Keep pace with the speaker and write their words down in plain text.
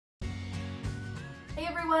Hey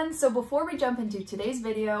everyone, so before we jump into today's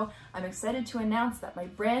video, I'm excited to announce that my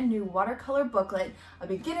brand new watercolor booklet, A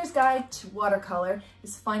Beginner's Guide to Watercolor,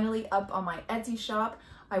 is finally up on my Etsy shop.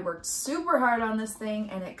 I worked super hard on this thing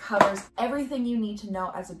and it covers everything you need to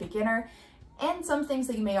know as a beginner and some things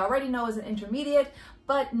that you may already know as an intermediate,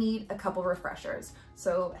 but need a couple refreshers.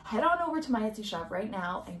 So head on over to my Etsy shop right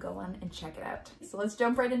now and go on and check it out. So let's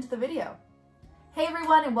jump right into the video. Hey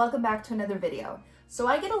everyone, and welcome back to another video. So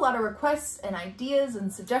I get a lot of requests and ideas and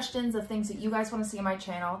suggestions of things that you guys want to see on my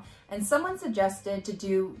channel, and someone suggested to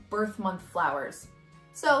do birth month flowers.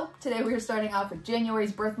 So today we are starting off with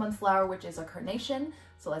January's birth month flower, which is a carnation.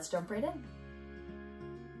 So let's jump right in.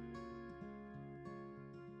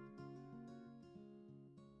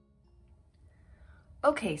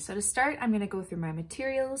 Okay, so to start, I'm going to go through my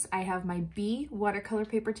materials. I have my B watercolor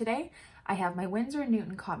paper today. I have my Winsor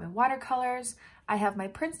Newton Cotman watercolors. I have my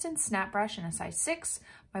Princeton snap brush in a size 6,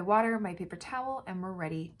 my water, my paper towel, and we're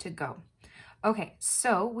ready to go. Okay,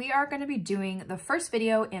 so we are going to be doing the first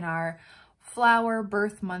video in our flower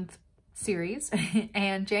birth month series,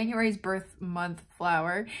 and January's birth month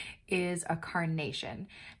flower is a carnation.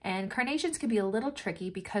 And carnations can be a little tricky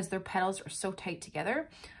because their petals are so tight together,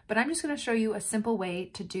 but I'm just going to show you a simple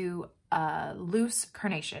way to do a loose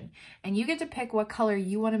carnation. And you get to pick what color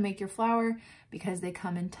you want to make your flower because they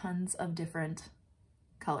come in tons of different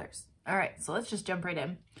colors. All right, so let's just jump right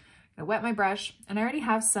in. I wet my brush and I already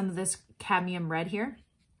have some of this cadmium red here.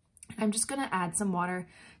 I'm just going to add some water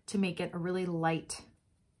to make it a really light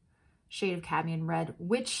shade of cadmium red,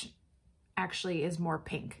 which actually is more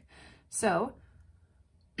pink. So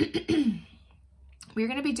we're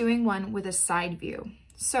going to be doing one with a side view.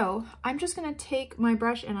 So I'm just going to take my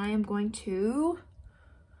brush and I am going to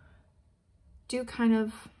do kind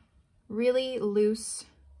of really loose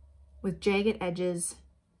with jagged edges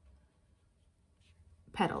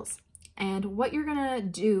petals. And what you're going to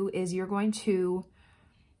do is you're going to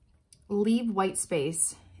leave white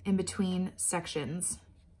space in between sections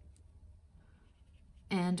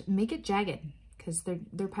and make it jagged because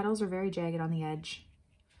their petals are very jagged on the edge.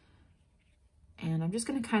 And I'm just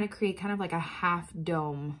going to kind of create kind of like a half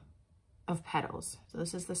dome of petals. So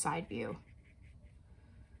this is the side view.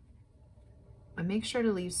 But make sure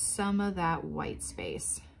to leave some of that white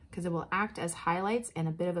space because it will act as highlights and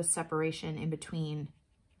a bit of a separation in between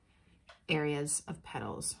areas of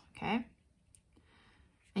petals, okay?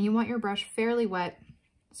 And you want your brush fairly wet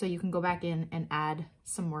so you can go back in and add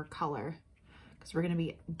some more color because we're going to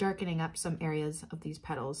be darkening up some areas of these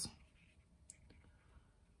petals.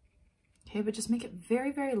 Okay, but just make it very,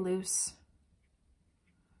 very loose.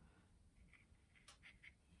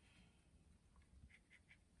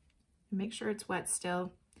 Make sure it's wet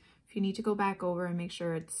still. If you need to go back over and make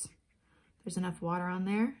sure there's enough water on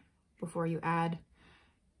there before you add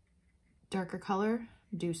darker color,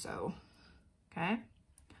 do so, okay?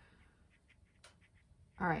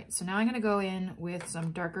 All right, so now I'm gonna go in with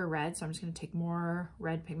some darker red. So I'm just gonna take more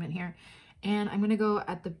red pigment here and I'm gonna go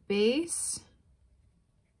at the base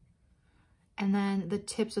and then the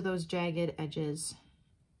tips of those jagged edges,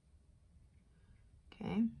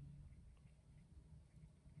 okay?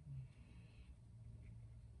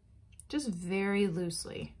 Just very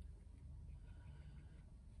loosely.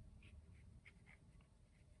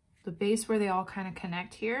 The base where they all kind of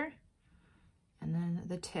connect here, and then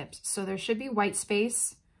the tips. So there should be white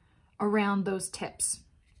space around those tips.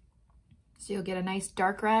 So you'll get a nice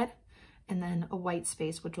dark red and then a white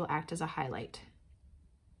space, which will act as a highlight.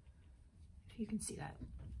 If you can see that.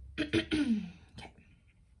 Okay.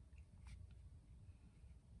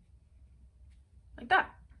 Like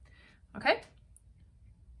that. Okay.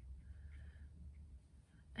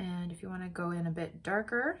 And if you want to go in a bit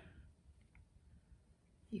darker,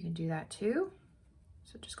 you can do that too.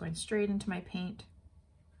 So just going straight into my paint.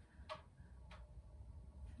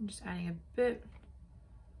 I'm just adding a bit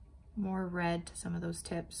more red to some of those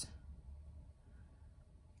tips.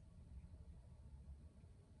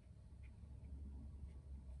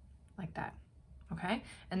 Like that, okay?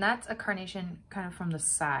 And that's a carnation kind of from the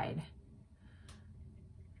side.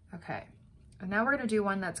 Okay, and now we're gonna do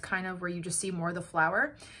one that's kind of where you just see more of the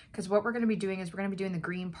flower, because what we're gonna be doing is we're gonna be doing the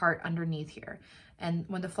green part underneath here. And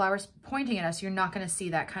when the flower's pointing at us, you're not gonna see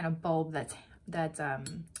that kind of bulb that's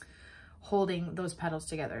holding those petals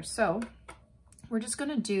together. So we're just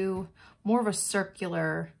gonna do more of a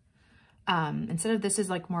circular, instead of this is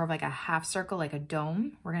like more of like a half circle, like a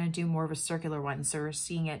dome, we're gonna do more of a circular one. So we're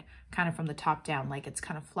seeing it kind of from the top down, like it's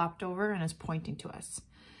kind of flopped over and is pointing to us.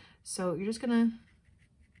 So you're just gonna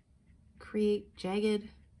create jagged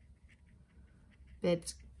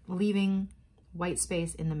bits, leaving white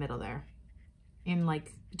space in the middle there, in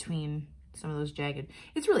like between some of those jagged.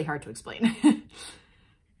 It's really hard to explain.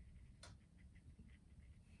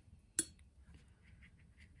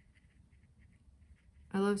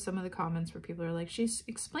 I love some of the comments where people are like, she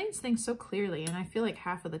explains things so clearly, and I feel like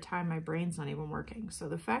half of the time my brain's not even working. So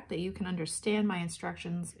the fact that you can understand my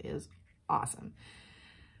instructions is awesome.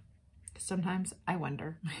 Sometimes I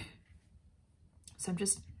wonder. So I'm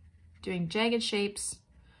just doing jagged shapes.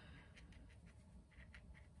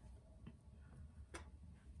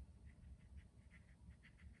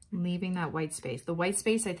 Leaving that white space. The white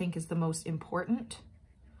space, I think, is the most important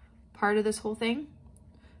part of this whole thing,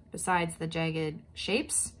 besides the jagged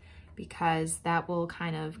shapes, because that will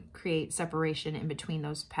kind of create separation in between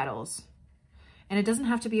those petals. And it doesn't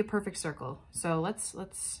have to be a perfect circle. So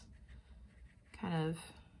let's kind of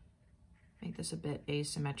make this a bit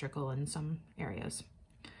asymmetrical in some areas.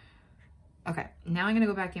 Okay, now I'm gonna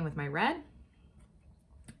go back in with my red,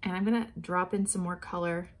 and I'm gonna drop in some more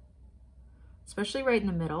color, especially right in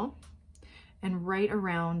the middle and right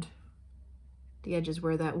around the edges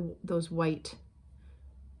where those white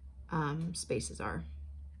spaces are.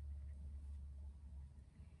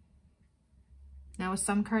 Now with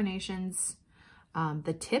some carnations,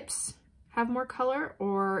 the tips have more color,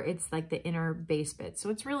 or it's like the inner base bit. So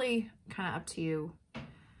it's really kind of up to you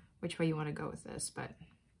which way you want to go with this. But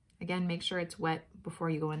again, make sure it's wet before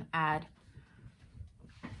you go and add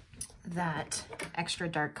that extra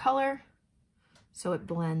dark color so it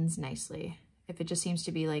blends nicely. If it just seems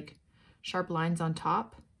to be like sharp lines on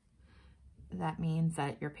top, that means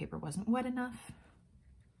that your paper wasn't wet enough.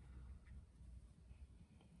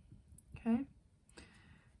 Okay, I'm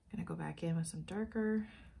gonna go back in with some darker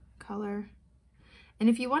color. And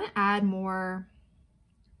if you want to add more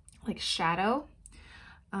like shadow,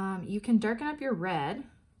 you can darken up your red.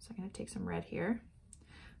 So I'm gonna take some red here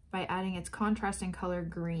by adding its contrasting color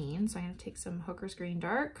green. So I'm gonna take some Hooker's Green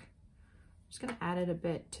Dark. I'm just gonna add it a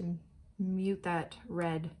bit to mute that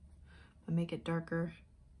red, but make it darker,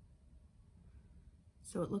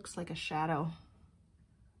 so it looks like a shadow.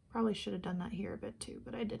 Probably should have done that here a bit too,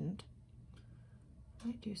 but I didn't. I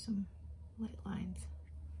might do some light lines.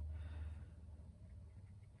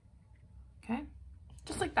 Okay,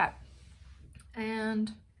 just like that.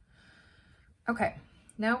 And okay,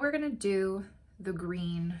 now we're gonna do the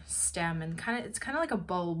green stem, and it's kind of like a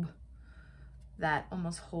bulb that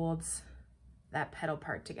almost holds that petal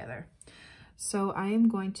part together. So I am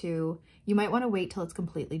going to, you might want to wait till it's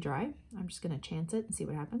completely dry. I'm just going to chance it and see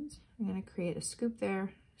what happens. I'm going to create a scoop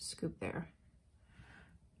there,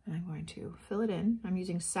 and I'm going to fill it in. I'm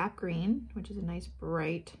using sap green, which is a nice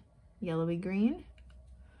bright yellowy green.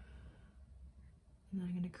 And then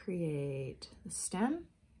I'm going to create the stem.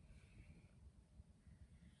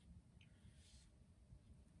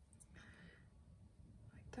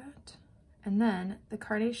 Like that. And then the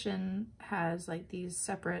carnation has like these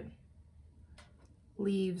separate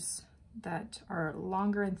leaves that are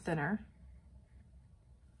longer and thinner.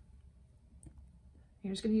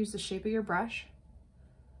 You're just going to use the shape of your brush.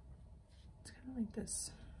 It's kind of like this.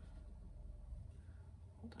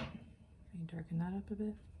 Hold on. Let me darken that up a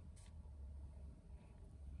bit.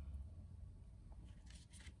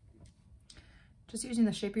 Just using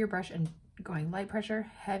the shape of your brush and going light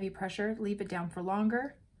pressure, heavy pressure, leave it down for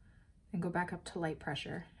longer, and go back up to light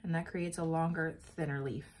pressure. And that creates a longer, thinner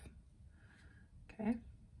leaf. Okay.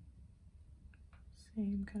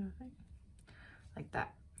 Same kind of thing. Like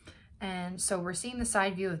that. And so we're seeing the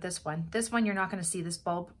side view of this one. This one, you're not going to see this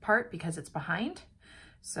bulb part because it's behind.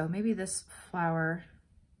 So maybe this flower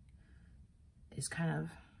is kind of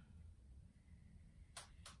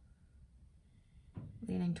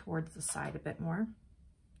leaning towards the side a bit more.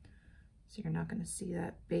 So you're not going to see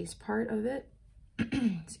that base part of it.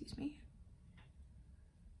 Excuse me.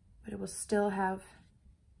 But it will still have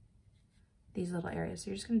these little areas. So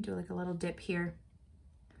you're just going to do like a little dip here.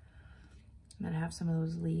 I'm going to have some of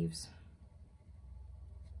those leaves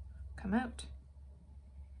come out.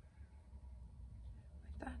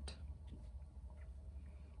 Like that.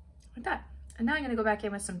 Like that. And now I'm going to go back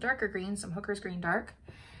in with some darker green, some Hooker's Green Dark.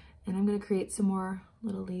 And I'm going to create some more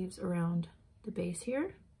little leaves around the base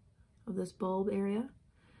here of this bulb area.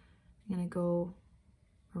 I'm going to go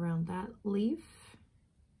around that leaf.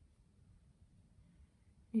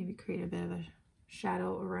 Maybe create a bit of a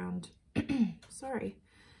shadow around, sorry,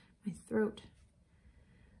 my throat.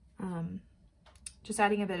 Just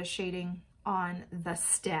adding a bit of shading on the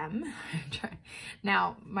stem.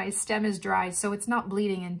 Now, my stem is dry, so it's not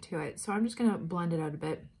bleeding into it. So I'm just gonna blend it out a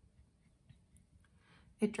bit.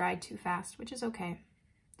 It dried too fast, which is okay.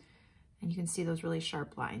 And you can see those really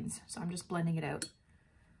sharp lines. So I'm just blending it out.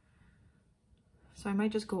 So I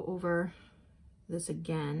might just go over this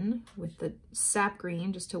again with the sap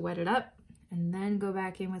green just to wet it up, and then go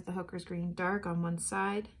back in with the Hooker's Green Dark on one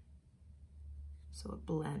side so it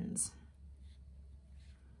blends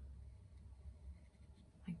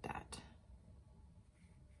like that.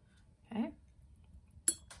 Okay,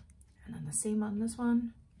 and then the same on this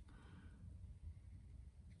one.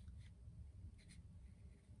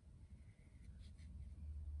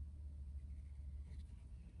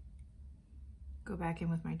 Go back in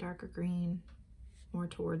with my darker green, more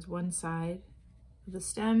towards one side of the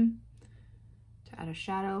stem to add a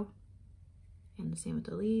shadow, and the same with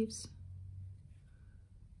the leaves.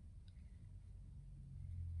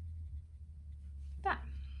 That.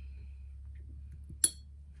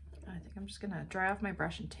 I think I'm just gonna dry off my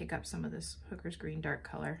brush and take up some of this Hooker's Green Dark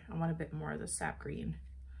color. I want a bit more of the sap green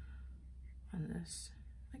on this,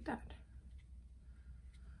 like that.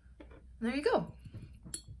 And there you go.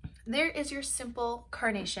 There is your simple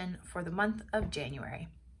carnation for the month of January.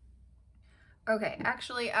 Okay,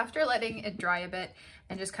 actually, after letting it dry a bit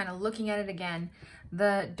and just kind of looking at it again,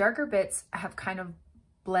 the darker bits have kind of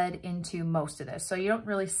bled into most of this. So you don't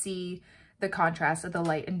really see the contrast of the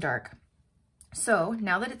light and dark. So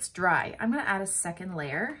now that it's dry, I'm gonna add a second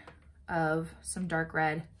layer of some dark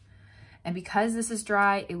red. And because this is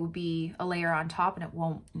dry, it will be a layer on top and it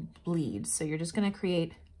won't bleed. So you're just gonna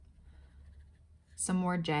create some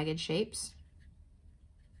more jagged shapes.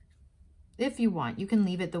 If you want, you can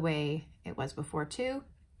leave it the way it was before too,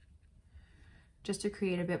 just to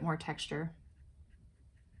create a bit more texture.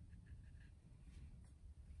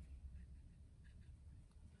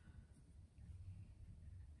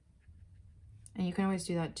 And you can always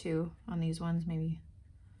do that too on these ones, maybe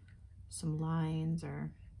some lines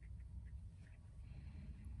or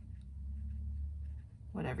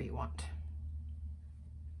whatever you want.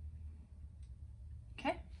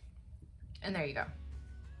 And there you go.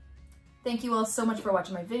 Thank you all so much for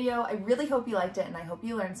watching my video. I really hope you liked it and I hope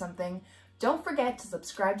you learned something. Don't forget to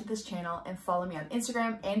subscribe to this channel and follow me on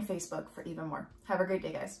Instagram and Facebook for even more. Have a great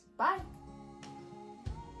day, guys. Bye.